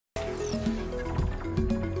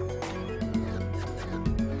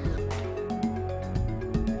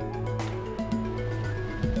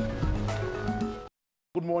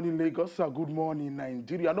morning, Lagos. Good morning,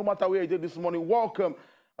 Nigeria. No matter where you did this morning, welcome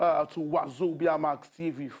to Wazobia Max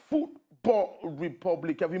TV Football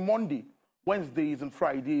Republic. Every Monday, Wednesdays, and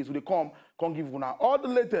Fridays, we come give you now all the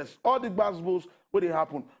latest, all the basketballs where they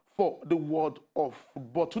happen for the world of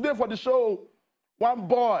football. Today for the show, one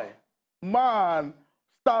boy, man,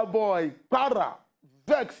 star boy, Para,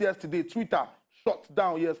 vex yesterday, Twitter shut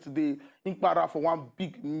down yesterday in Para for one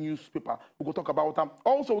big newspaper. We go talk about them.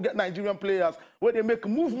 Also, we get Nigerian players where they make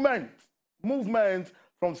movement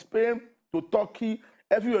from Spain to Turkey.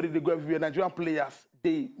 Everywhere they go, everywhere Nigerian players,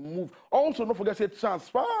 they move. Also, don't forget, say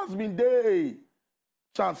transfers been there.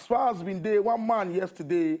 Transfers been there. One man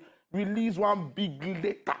yesterday released one big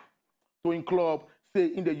letter to in club, say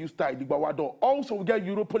in the youth style, the Bawado. Also, we get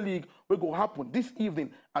Europa League, will go happen this evening,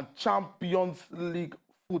 and Champions League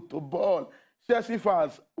football. Chelsea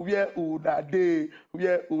fans, where una day.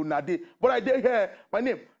 But I did here, my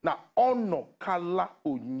name, now Ono Kala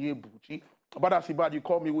Onyebuchi. But as bad, you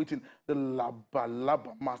call me waiting the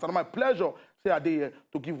Laba Master. And my pleasure, say I did here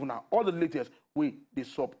to give you now all the latest way they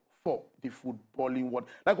sub for the footballing world.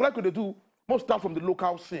 Like what I could do, most start from the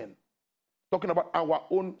local scene. Talking about our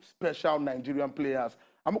own special Nigerian players.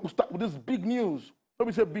 I'm going to start with this big news. Let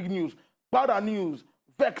me say big news. Bad news,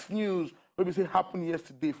 vex news. Let me say happened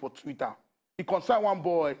yesterday for Twitter. It concerned one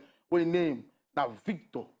boy with a name now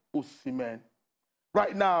Victor Osimhen.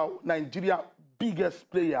 Right now, Nigeria biggest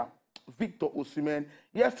player, Victor Osimhen.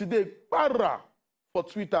 Yesterday, para for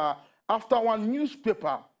Twitter after one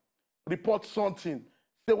newspaper report something.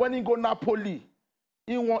 Say when he go Napoli,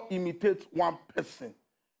 he won't imitate one person.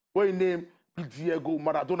 Where he name Diego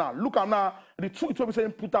Maradona. Look at now the tweet we say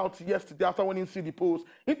he put out yesterday after when he see the post.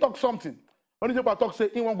 He talk something. When he talk say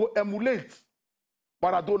he won't go emulate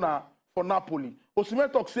Maradona for Napoli.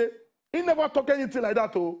 Osimhen talk say he never talk anything like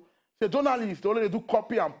that. Oh, say journalists they only do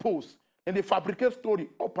copy and post and they fabricate story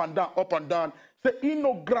up and down. Say he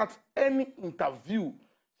no grant any interview.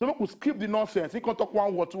 So we could skip the nonsense. He can talk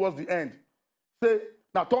one word towards the end. Say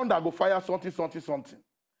now Thunder go fire something.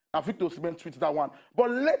 Now Victor Osimhen tweets that one.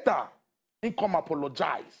 But later he come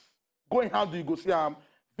apologize. Go and handle you go see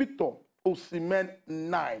Victor Osimhen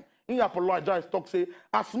 9. He apologize talk say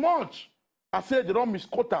as much I said they don't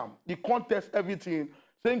misquote him, the contest, everything.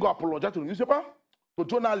 Saying go apologize to the newspaper, to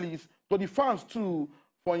journalists, to the fans too,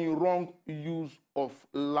 for your wrong use of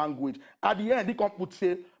language. At the end, he come put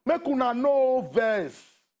say, make una no verse.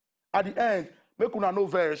 At the end, make una no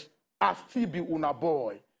verse. I still be una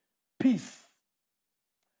boy. Peace.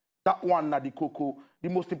 That one na the cocoa. The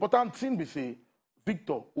most important thing we say,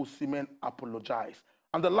 Victor Osimhen apologize.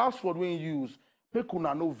 And the last word we use, make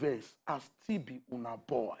una no verse. I still be una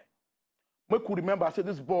boy. We could remember, I said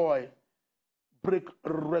this boy break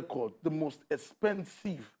record, the most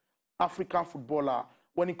expensive African footballer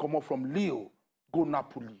when he come up from Lille, go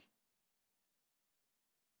Napoli.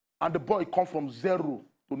 And the boy come from zero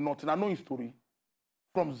to nothing. I know his story.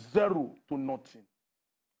 From zero to nothing.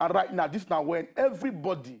 And right now, this now when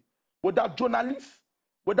everybody, whether journalists,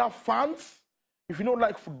 whether fans, if you don't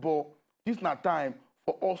like football, this now time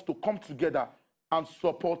for us to come together and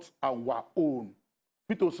support our own.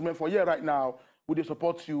 Victor Osimhen for here right now, we dey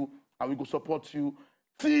support you and we go support you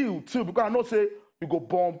till because I know say you go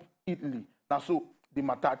bomb Italy. Now so the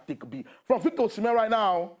matter take be. From Victor Osimhen right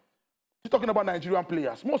now, he's talking about Nigerian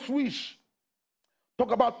players. Most wish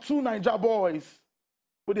talk about two Niger boys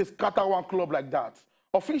where they scatter one club like that.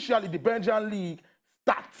 Officially, the Belgian league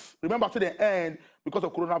starts. Remember to the end because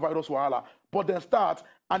of coronavirus wahala, but then start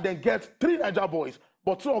and then get three Niger boys.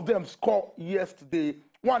 But two of them score yesterday.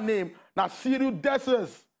 One name, now Cyril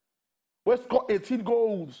Dessers, who scored 18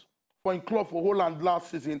 goals for in club for Holland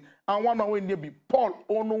last season. And one away name be Paul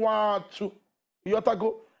Onuachu.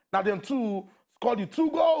 Yotago. Now them two scored the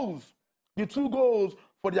two goals. The two goals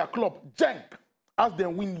for their club, Genk, as they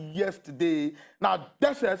win yesterday. Now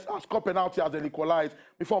Dessers has scored penalty as they equalize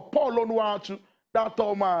before Paul Onuachu, that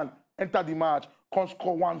tall man, entered the match, can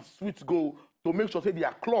score one sweet goal to make sure say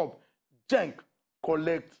their club, Genk,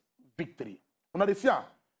 collect victory. Now they see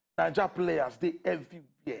Niger players, they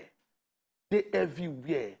everywhere.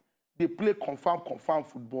 They play confirm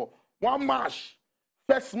football. One match,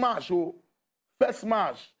 first match, two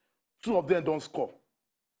of them don't score.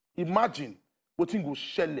 Imagine what go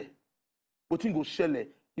shell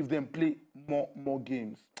if them play more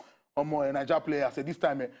games. Or more Niger players say this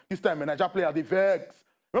time Niger players they vex.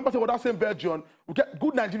 Remember what that same Belgium, we get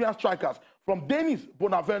good Nigerian strikers from Denis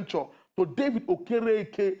Bonaventure to David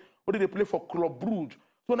Okereke. What did they play for Club Brugge?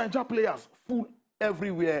 So Niger players full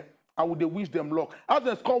everywhere, and would they wish them luck. As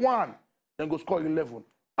they score one, then go score 11.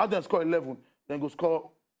 As they score 11, then go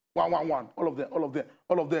score 111.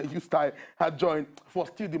 All of them youth style had joined for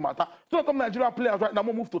still the matter. So some Nigerian players right now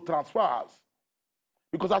move to transfers.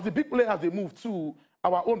 Because as the big players they move too,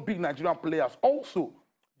 our own big Nigerian players also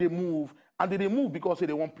they move, and they move because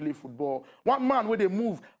they want to play football. One man where they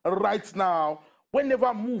move right now, when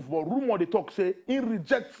never move, but rumor they talk say he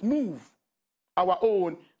rejects move. Our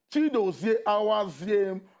own Chidozie, our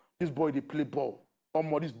Ziem, this boy they play ball.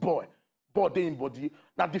 This boy they in body.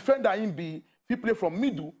 Now defender him be, he play from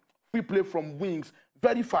middle, he play from wings,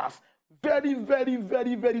 very fast, very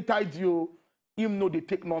tight. Him know they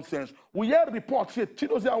take nonsense. We hear reports say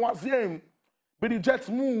Chidozie our Ziem, but the Jets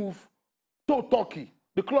move to Turkey.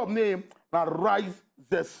 The club name now Rise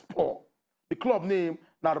the Sport. The club name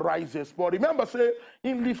now Rise the Sport. Remember say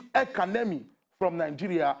him leave Academy from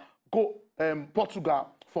Nigeria, go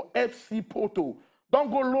Portugal for FC Porto. Don't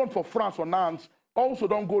go loan for France or Nantes. Also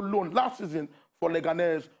don't go loan last season for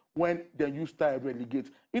Leganés when they used to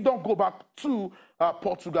relegate. He don't go back to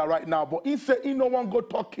Portugal right now, but he say he no one go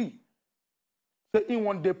Turkey. Say he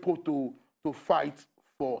want the Porto to fight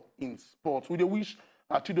for in sports. We wish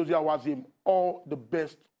Chidozie Awazim all the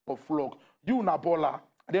best of luck. You Nabola, at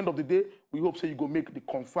the end of the day, we hope say you go make the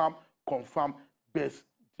confirm best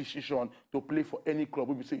decision to play for any club.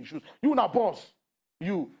 We say you choose. You na boss.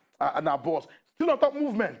 You are na boss. Still on top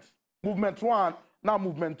movement. Movement 1, now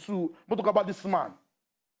movement 2. We'll talk about this man.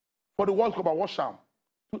 For the World Cup at Washam,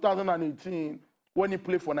 2018, when he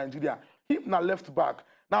played for Nigeria. He na left back.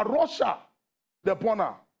 Now Russia, the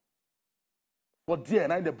borner. For there,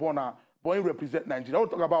 now the borner, but he represent Nigeria. We'll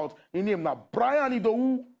talk about his name now. Brian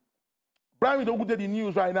Idowu. Brian Idowu did the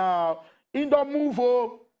news right now. He don't move,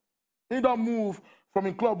 He don't move from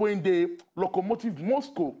a club when they Lokomotiv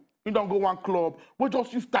Moscow. He don't go one club. We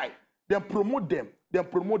just use type. Then promote them.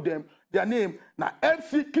 Their name now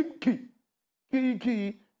FC Kimki.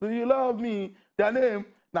 Kiki, do you love me? Their name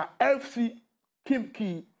now FC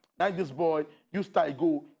Kimki. Now this boy used to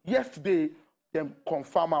go yesterday. Them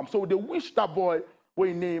confirm him. So they wish that boy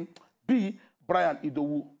will name be Brian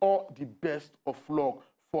Idowu all the best of luck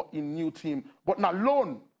for a new team. But now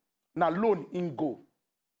loan in go.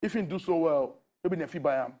 If he do so well, maybe they fee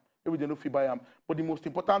buy him. Maybe they don't fee buy him. But the most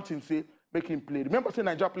important thing say make him play. Remember, say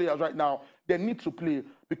Nigeria players right now, they need to play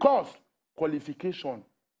because qualification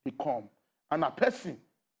they come. And a person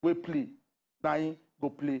will play, now he go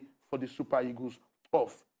play for the Super Eagles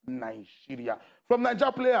of Nigeria. From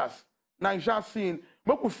Nigeria players, Nigeria scene,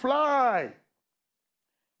 make we fly.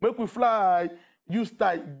 You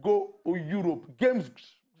start go to Europe. Games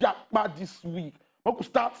jackpot this week. Make we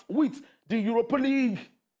start with the Europa League.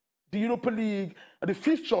 The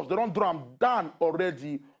fixtures, they don't draw them down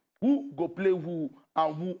already. Who go play who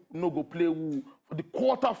and who no go play who for the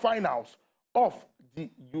quarterfinals of the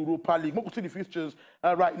Europa League. We see the fixtures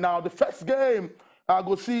right now. The first game,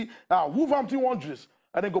 go see Wolverhampton Wanderers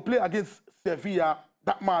and then go play against Sevilla.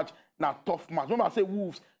 That match, now tough match. Remember I say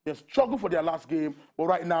Wolves, they struggle for their last game, but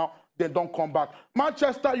right now they don't come back.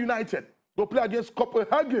 Manchester United go play against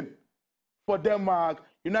Copenhagen for Denmark.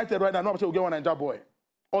 United right now, no, I say we get one Nigeria boy.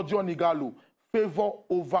 Odion Igalo, favor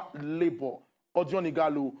over labor. Odion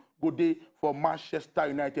Igalo go there for Manchester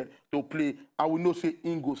United to play. And we know say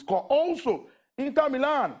Ingo score. Also, Inter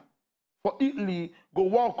Milan for Italy go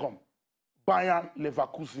welcome Bayern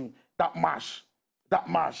Leverkusen. That match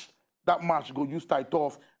go use tight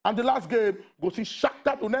off. And the last game go see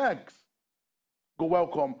Shakhtar Donetsk go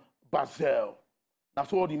welcome Basel.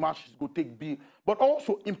 That's all the matches go take be. But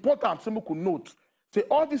also important, some could note, say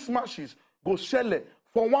all these matches go shell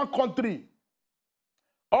for one country.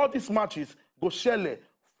 All these matches go shell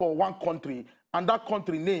for one country, and that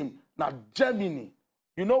country name now Germany.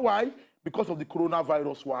 You know why? Because of the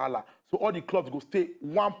coronavirus wahala. So all the clubs go stay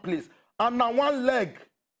one place. And now one leg,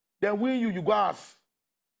 then when you go ask,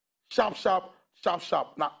 sharp.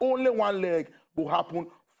 Now only one leg will happen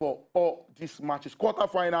for all these matches.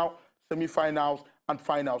 Quarterfinal, semi-finals, and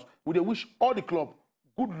finals. We wish all the club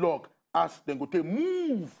good luck as they go take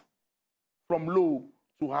move from low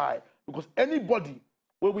to high. Because anybody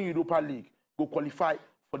will win Europa League will qualify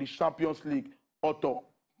for the Champions League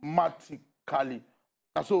automatically.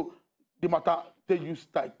 And so the matter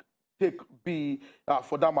take be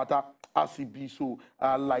for that matter as it be so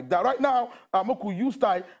like that. Right now, Moku use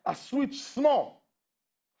a switch small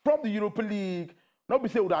from the Europa League. Not be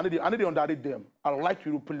say I need to underrate them. I like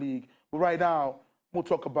Europa League. But right now, we'll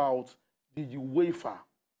talk about the UEFA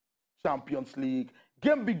Champions League.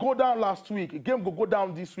 Game be go down last week. Game go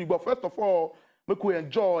down this week. But first of all, make we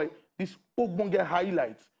enjoy this Ogbonge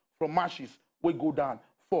highlights from matches we go down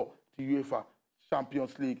for the UEFA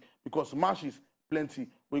Champions League. Because matches plenty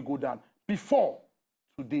will go down before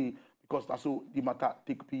today. because that's so the matter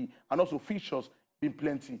take be. And also features been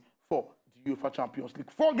plenty for the UEFA Champions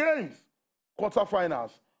League. 4 games,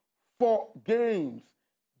 quarterfinals, 4 games,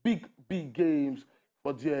 big games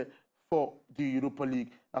for the Europa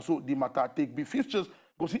League. And so the matter take be. Fixtures,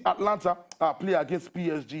 go see Atlanta play against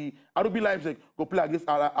PSG. RB Leipzig go play against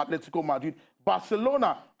Atletico Madrid.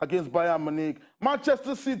 Barcelona against Bayern Munich.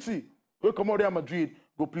 Manchester City, we come out Real Madrid,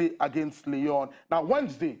 go play against Lyon. Now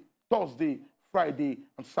Wednesday, Thursday, Friday,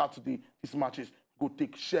 and Saturday, these matches go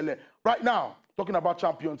take shell. Right now, talking about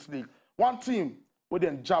Champions League, one team with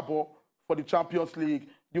then jabber for the Champions League,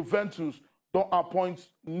 Juventus, don't appoint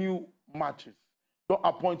new matches, don't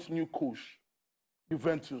appoint new coach.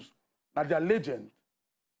 Juventus, now their legend,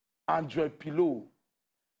 Andre Pirlo,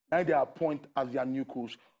 now they appoint as their new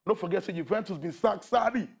coach. Don't forget, say Juventus been sacked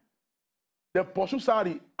Sarri. They pursue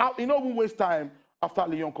Sarri out. You know, we waste time after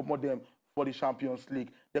Lyon come out them for the Champions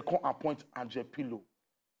League. They can't appoint Andre Pirlo.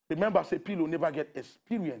 Remember, say Pirlo never get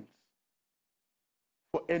experience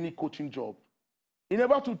for any coaching job. He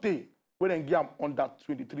never to take when they get him on that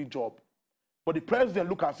 23 job. But the president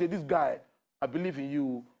look and say, this guy, I believe in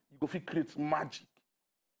you. You go fit create magic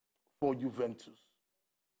for Juventus.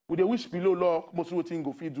 With the wish Pirlo luck, most of the thing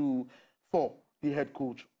go fit do for the head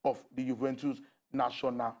coach of the Juventus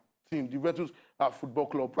national team. The Juventus football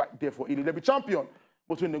club right there for Italy. They'll be champion.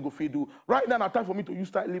 But when they go fit do. Right now, it's time for me to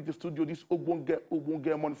start leave the studio. This won't get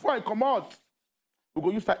money. Before I come out, we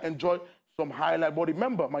go start enjoy some highlight. But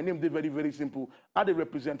remember, my name is very, very simple. I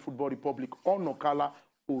represent Football Republic on Nokala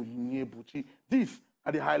Onyebuchi. These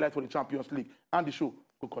are the highlights for the Champions League. And the show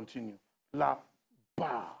will continue. La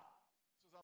Ba.